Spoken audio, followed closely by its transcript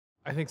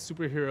I think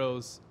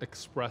superheroes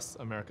express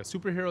America.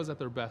 Superheroes at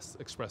their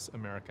best express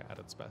America at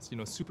its best. You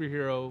know,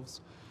 superheroes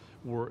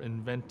were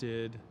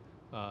invented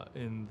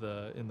in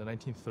the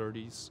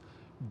 1930s,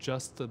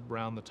 just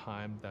around the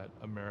time that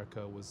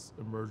America was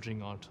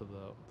emerging onto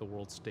the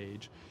world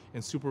stage,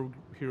 and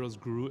superheroes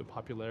grew in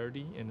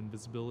popularity and in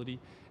visibility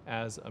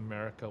as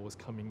America was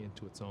coming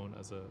into its own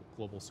as a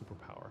global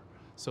superpower.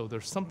 So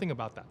there's something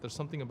about that. There's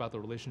something about the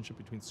relationship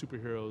between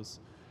superheroes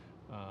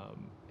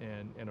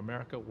and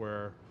America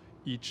where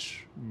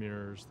each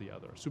mirrors the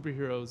other.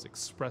 Superheroes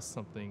express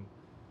something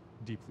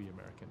deeply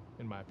American,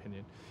 in my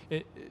opinion.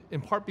 In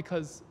part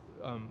because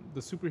the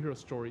superhero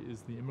story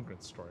is the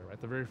immigrant story,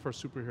 right? The very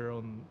first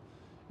superhero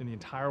in the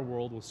entire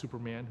world was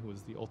Superman, who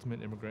is the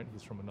ultimate immigrant.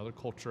 He's from another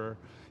culture.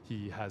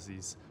 He has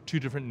these two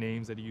different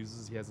names that he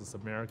uses. He has this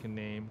American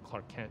name,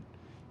 Clark Kent,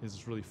 is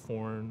this really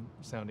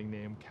foreign-sounding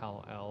name,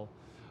 Kal-El.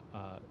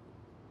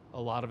 A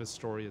lot of his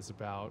story is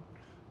about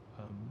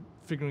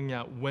figuring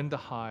out when to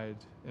hide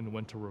and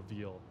when to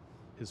reveal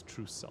his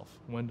true self,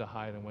 when to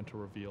hide and when to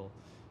reveal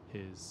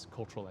his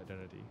cultural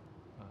identity.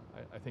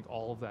 I think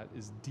all of that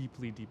is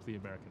deeply, deeply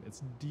American.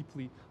 It's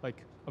deeply,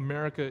 like,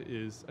 America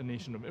is a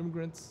nation of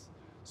immigrants.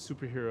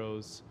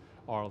 Superheroes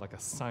are like a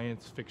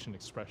science fiction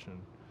expression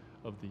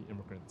of the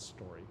immigrant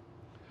story.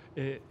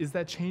 Is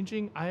that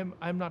changing?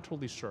 I'm not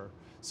totally sure.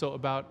 So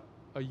about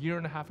a year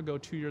and a half ago,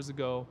 2 years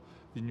ago,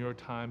 the New York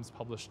Times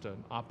published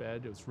an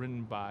op-ed. It was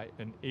written by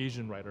an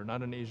Asian writer,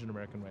 not an Asian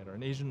American writer,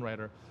 an Asian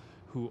writer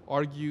who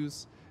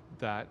argues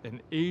that an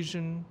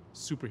Asian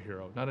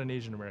superhero, not an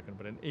Asian American,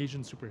 but an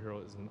Asian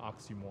superhero is an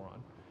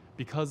oxymoron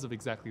because of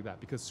exactly that,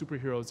 because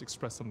superheroes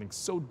express something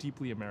so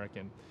deeply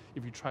American.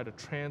 If you try to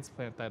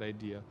transplant that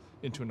idea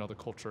into another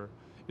culture,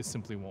 it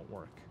simply won't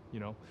work, you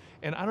know?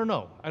 And I don't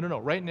know.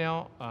 Right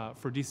now,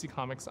 for DC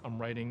Comics, I'm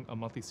writing a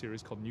monthly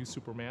series called New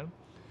Superman,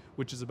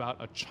 which is about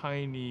a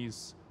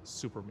Chinese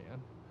Superman.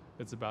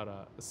 It's about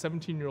a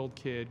 17-year-old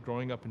kid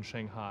growing up in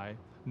Shanghai,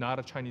 not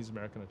a Chinese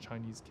American, a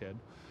Chinese kid,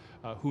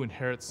 who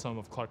inherits some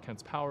of Clark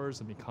Kent's powers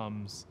and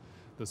becomes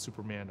the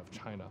Superman of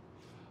China.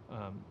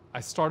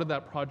 I started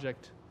that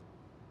project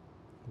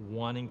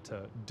wanting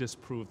to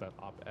disprove that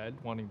op-ed,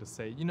 wanting to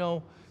say, you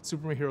know,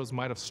 superheroes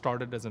might have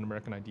started as an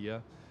American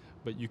idea,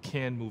 but you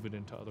can move it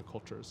into other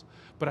cultures.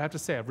 But I have to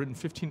say, I've written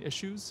 15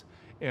 issues,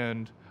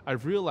 and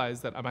I've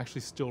realized that I'm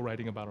actually still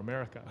writing about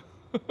America.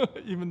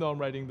 Even though I'm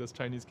writing this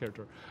Chinese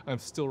character, I'm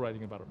still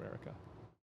writing about America.